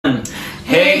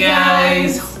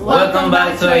guys, welcome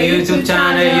back to our YouTube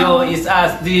channel. Yo, it's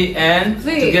us D and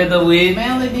together with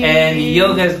Melody. And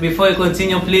yo guys, before you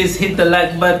continue, please hit the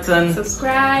like button,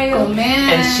 subscribe, comment,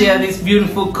 and share this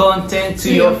beautiful content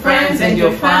to your friends and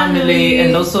your family.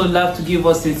 And also love to give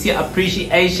us sincere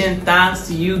appreciation. Thanks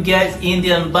to you guys,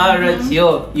 Indian Bharat.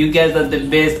 Yo, you guys are the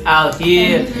best out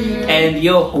here. And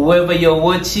yo, whoever you're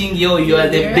watching, yo, you are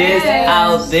the best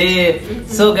out there.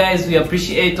 So guys, we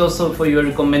appreciate also for your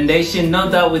recommendation. Know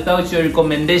that without your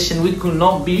recommendation we could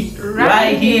not be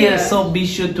right here. So be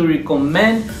sure to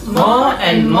recommend more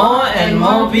and more and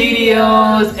more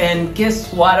videos. And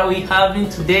guess what are we having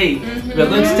today? We're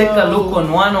going to take a look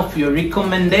on one of your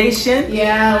recommendations.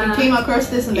 Yeah, we came across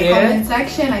this in the comment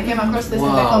section. I came across this in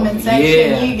the comment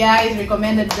section. You guys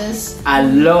recommended this a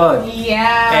lot.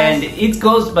 Yeah, and it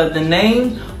goes by the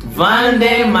name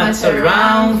Vande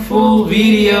Mataram full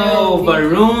video.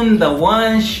 Varun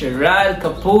Dhawan, Shraddha,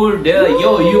 Kapoor there.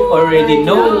 Yo, you already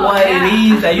know what it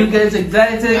is. Are you guys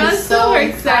excited? I'm so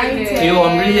excited. Yo,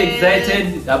 I'm really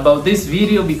excited about this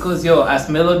video because yo, as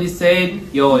Melody said,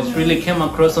 yo, it really came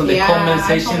across on the comment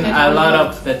section a lot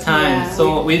of the time.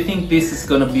 So we think this is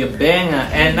gonna be a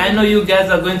banger, and I know you guys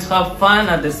are going to have fun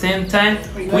at the same time.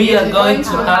 We are going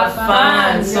to have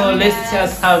fun. So let's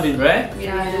just have it, right?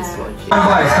 Yeah, let's watch it.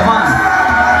 Boys, come on.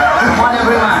 Come on,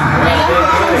 everyone.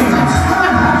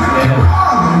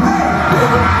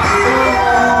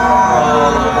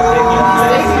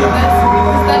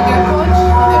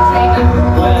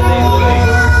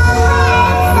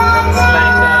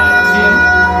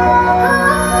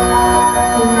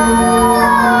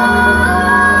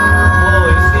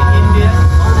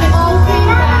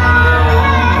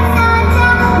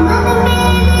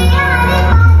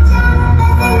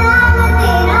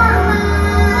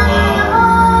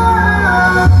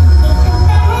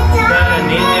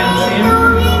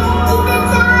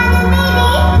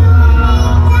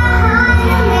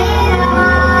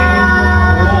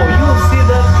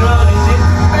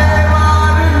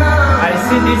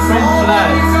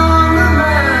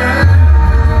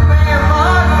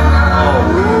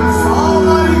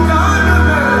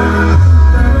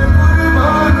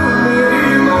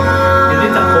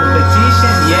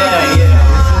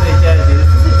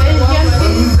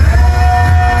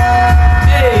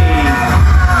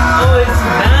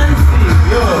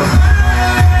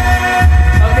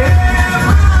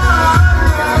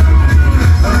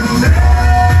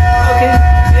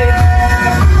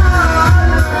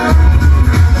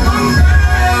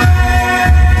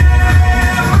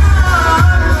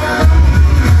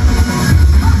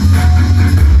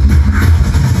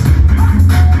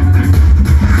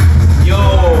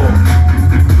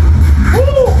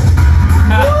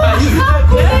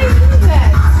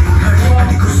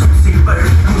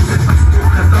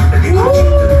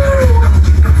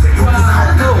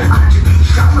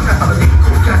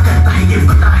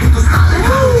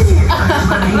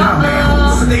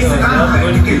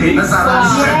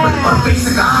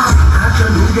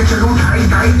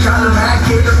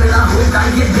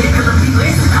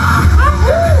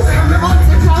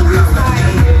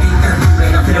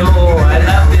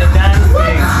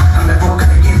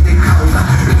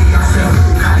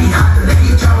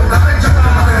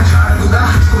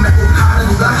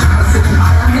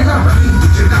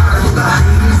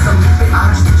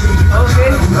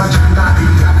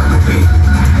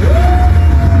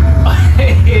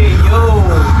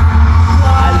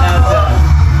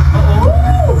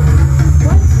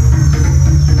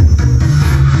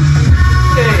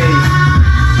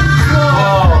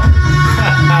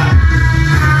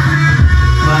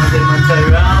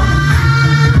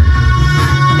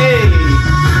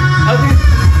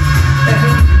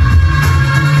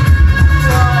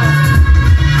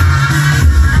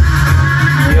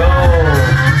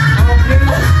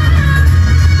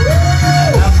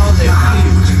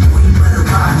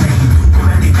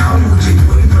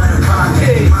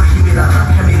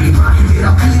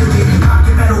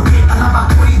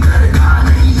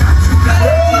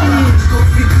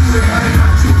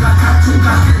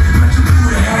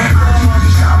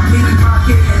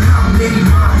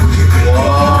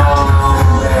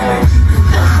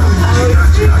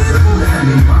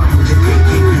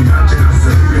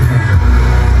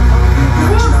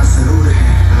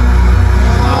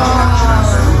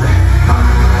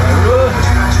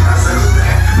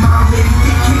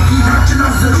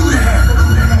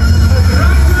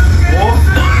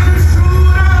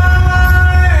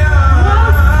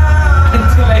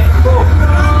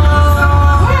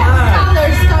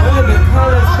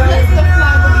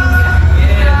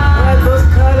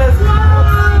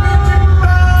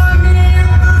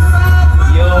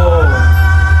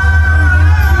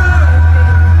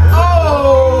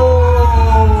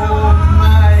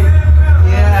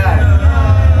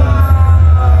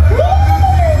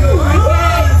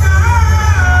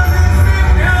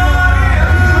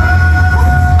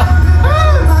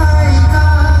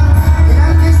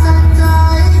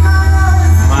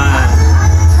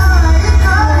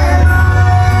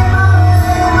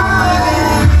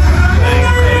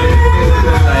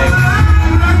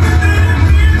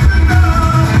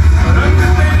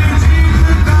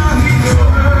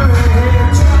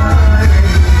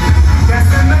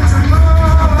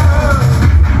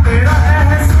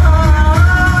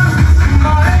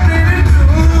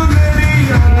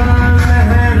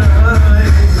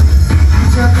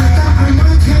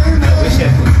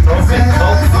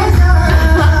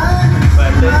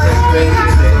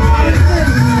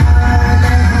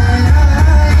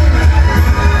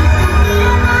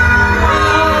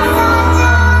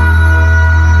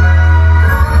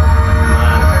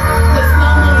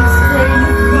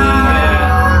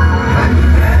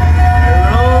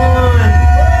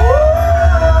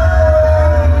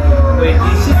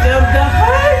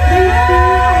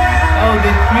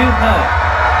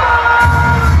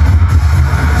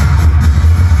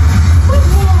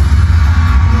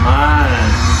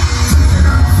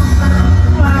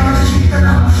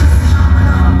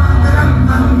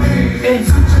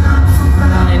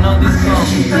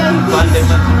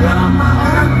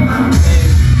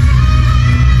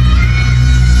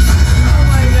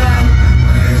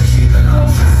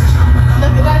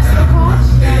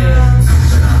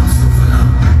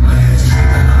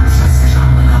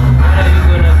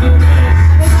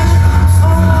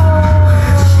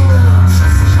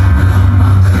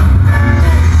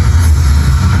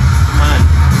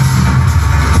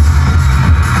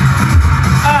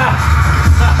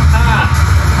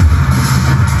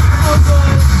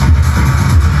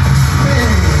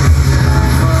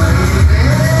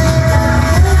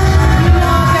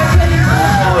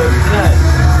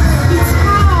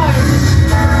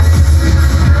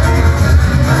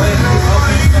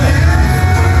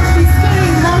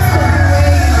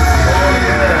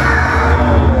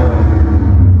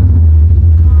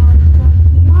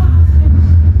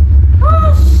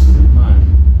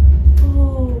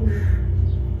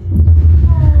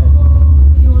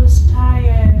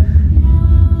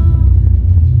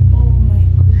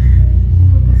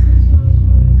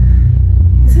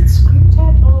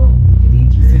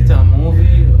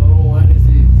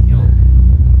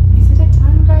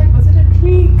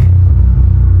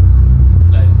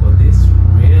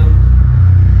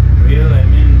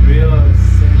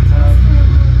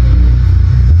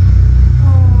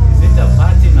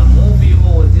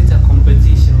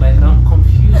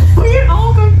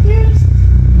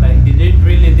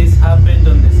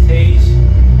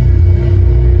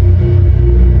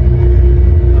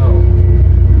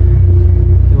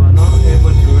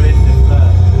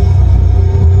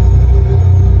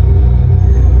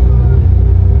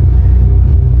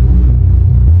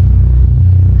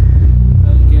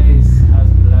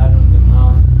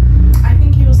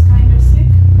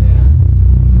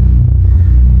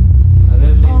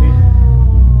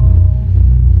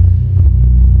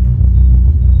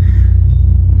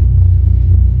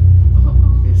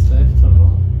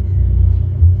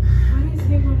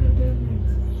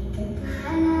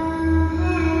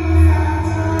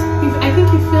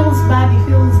 bad. He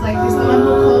feels like he's the one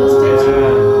who caused it.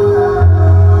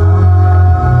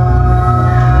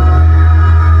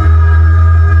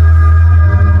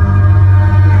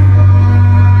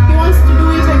 He wants to do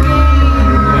it again.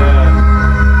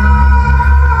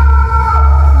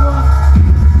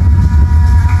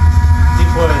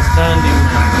 People are standing.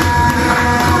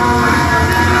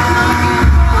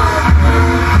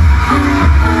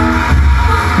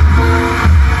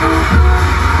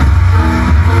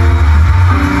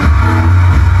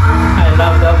 I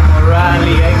love that morale.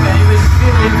 I can even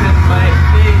feel it in my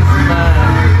face,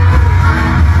 man.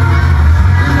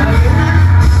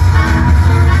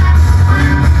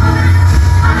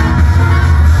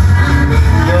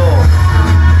 Yo,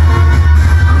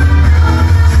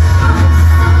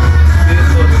 this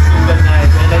was super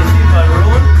nice, and I see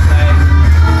Varun, like,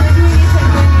 They're doing it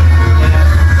again. yeah,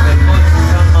 the coach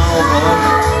somehow won.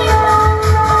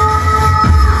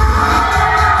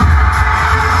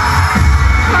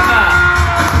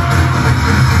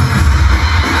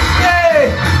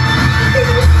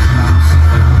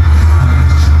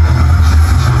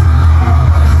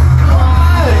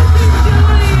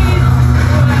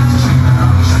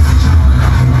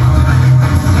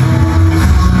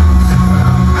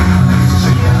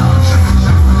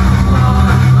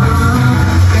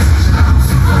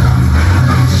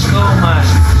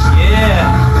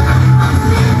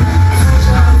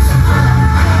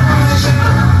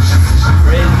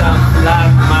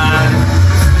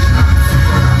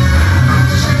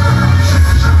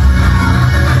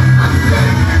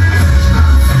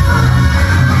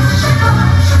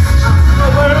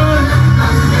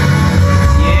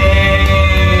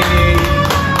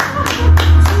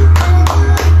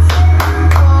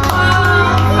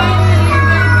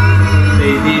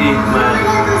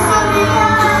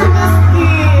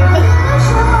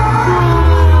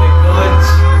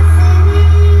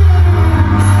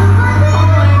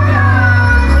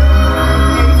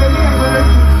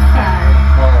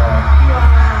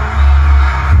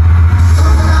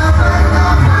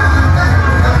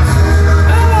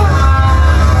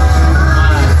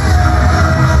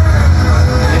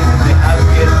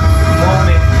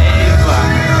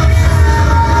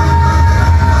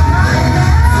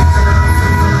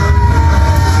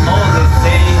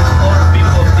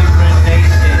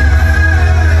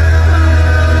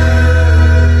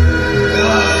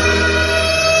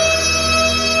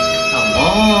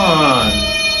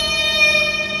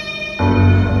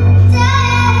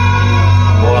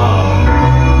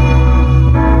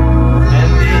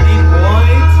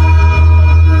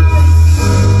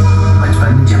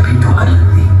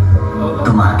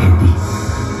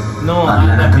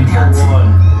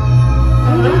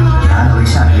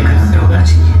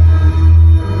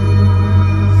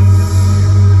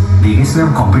 इसमें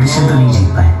हम competition तो नहीं जीत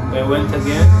पाए,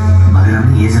 मगर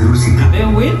हमने ये जरूर सीखा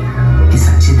कि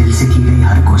सच्चे दिल से की गई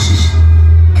हर कोशिश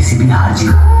किसी भी हार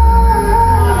जीत।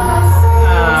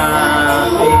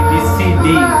 ABCD.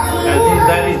 I think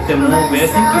that is the movie. I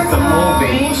think it's a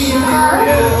movie.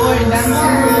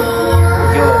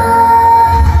 Yeah.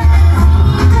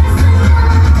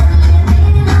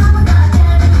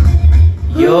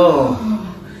 Yo,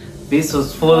 this was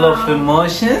full of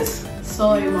emotions.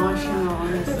 So emotional,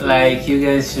 honestly. Like, you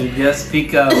guys should just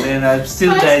speak out, and I'm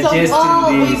still First digesting of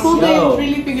all, this. we couldn't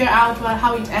really figure out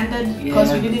how it ended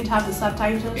because we didn't have the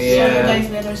subtitles. So you guys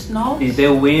let us know. Did they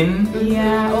win?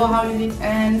 Yeah, or how did it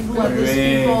end? Who are these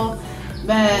people?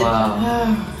 But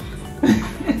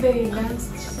they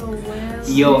danced so well.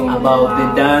 Yo, about the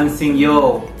dancing, yo.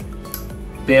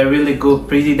 They're really good,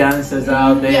 pretty dancers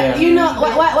out there. Yeah, you know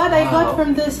what I got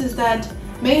from this is that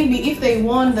maybe if they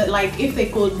won that, like if they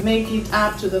could make it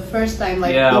up to the first time,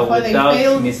 like before they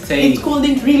failed, mistake. it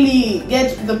couldn't really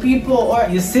get the people, or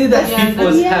you see that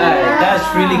people's heart. That's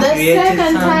really the created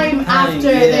second time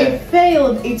after they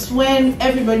failed, it's when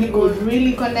everybody could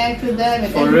really connect with them.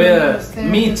 And for real,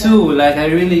 me too. Like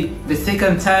the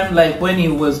second time, like when he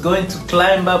was going to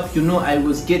climb up, you know, I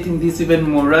was getting this even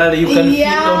morale. You can feel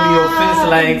on your face,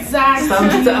 like some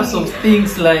types of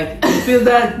things, like you feel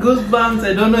that goosebumps.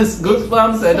 I don't know, it's goosebumps.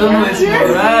 I don't know, it's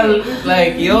morale.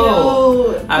 Like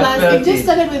yo, plus it just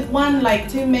started with one like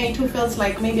teammate who feels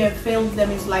like maybe I failed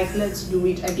them. It's like let's do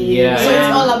it again. Yeah, so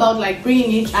it's all about like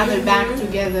bringing each other back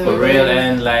together. For real,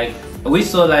 and like we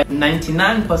saw like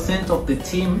 99% of the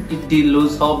team, it did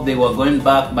lose hope they were going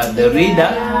back, but the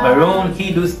reader, Varun,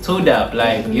 he stood up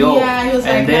like yo, he was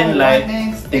and like, then no, like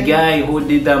next. the guy who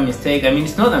did that mistake, I mean,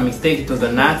 it's not a mistake, it was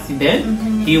an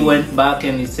accident. He went back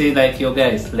and he said like, yo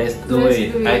guys, let's do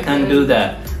it. I can't do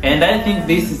that. And I think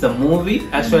this is a movie.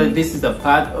 Actually, this is a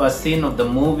part or a scene of the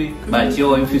movie. But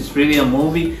yo, if it's really a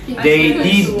movie, they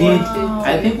did.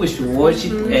 I think we should watch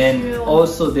it. And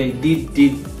also, they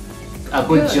did a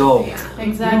good job.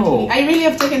 Exactly. No. I really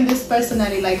have taken this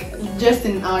personally, like just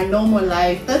in our normal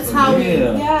life. That's how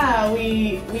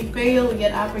we fail, we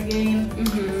get up again.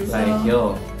 Like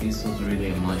yo, this was really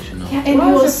emotional. Yeah, and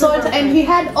he was so and he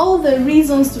had all the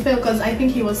reasons to fail because I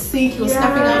think he was sick, he was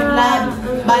coughing out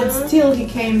blood, but still he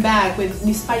came back with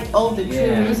despite all the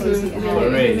true reasons he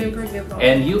had.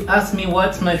 And you asked me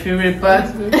what's my favorite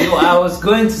part? Yo, I was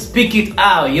going to speak it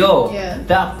out. Yo,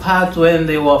 that part when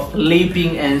they were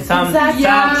flipping and some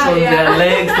taps on their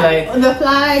legs, like the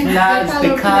flags,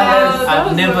 the colors.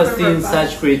 I've never seen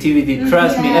such creativity.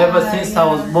 Trust me, ever since I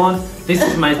was born, this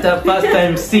is my first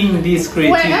time seeing this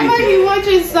creativity. Whenever he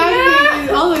watches something,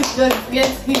 it always just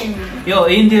gets him. Yo,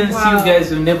 Indians, you guys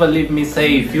will never leave me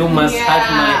safe. You must hurt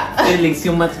my feelings.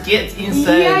 You must get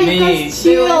inside me.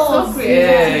 Chills.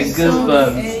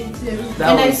 Goosebumps.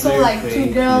 And I saw like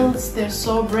two girls, they're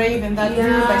so brave in that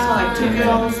group. I saw like two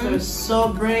girls, they're so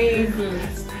brave.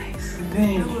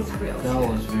 That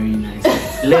was very nice.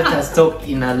 Let us talk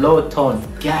in a low tone.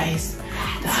 Guys,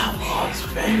 that was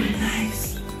very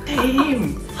nice.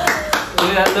 Damn. We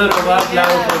got a lot of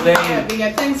applause for them.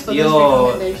 Thanks for this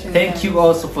recommendation. Thank you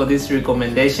also for this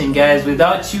recommendation, guys.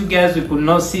 Without you guys, we could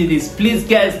not see this. Please,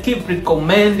 guys, keep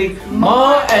recommending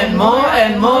more and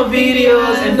more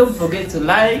videos. And don't forget to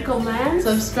like, comment,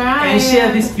 subscribe, and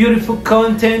share this beautiful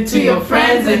content to your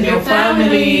friends and your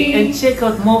family. And check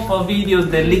out more for videos.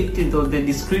 They're linked in the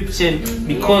description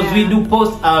because we do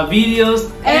post our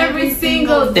videos every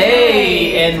single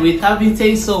day. And with having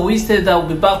said so, we said that we'll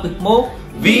be back with more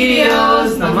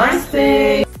videos.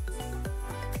 Namaste.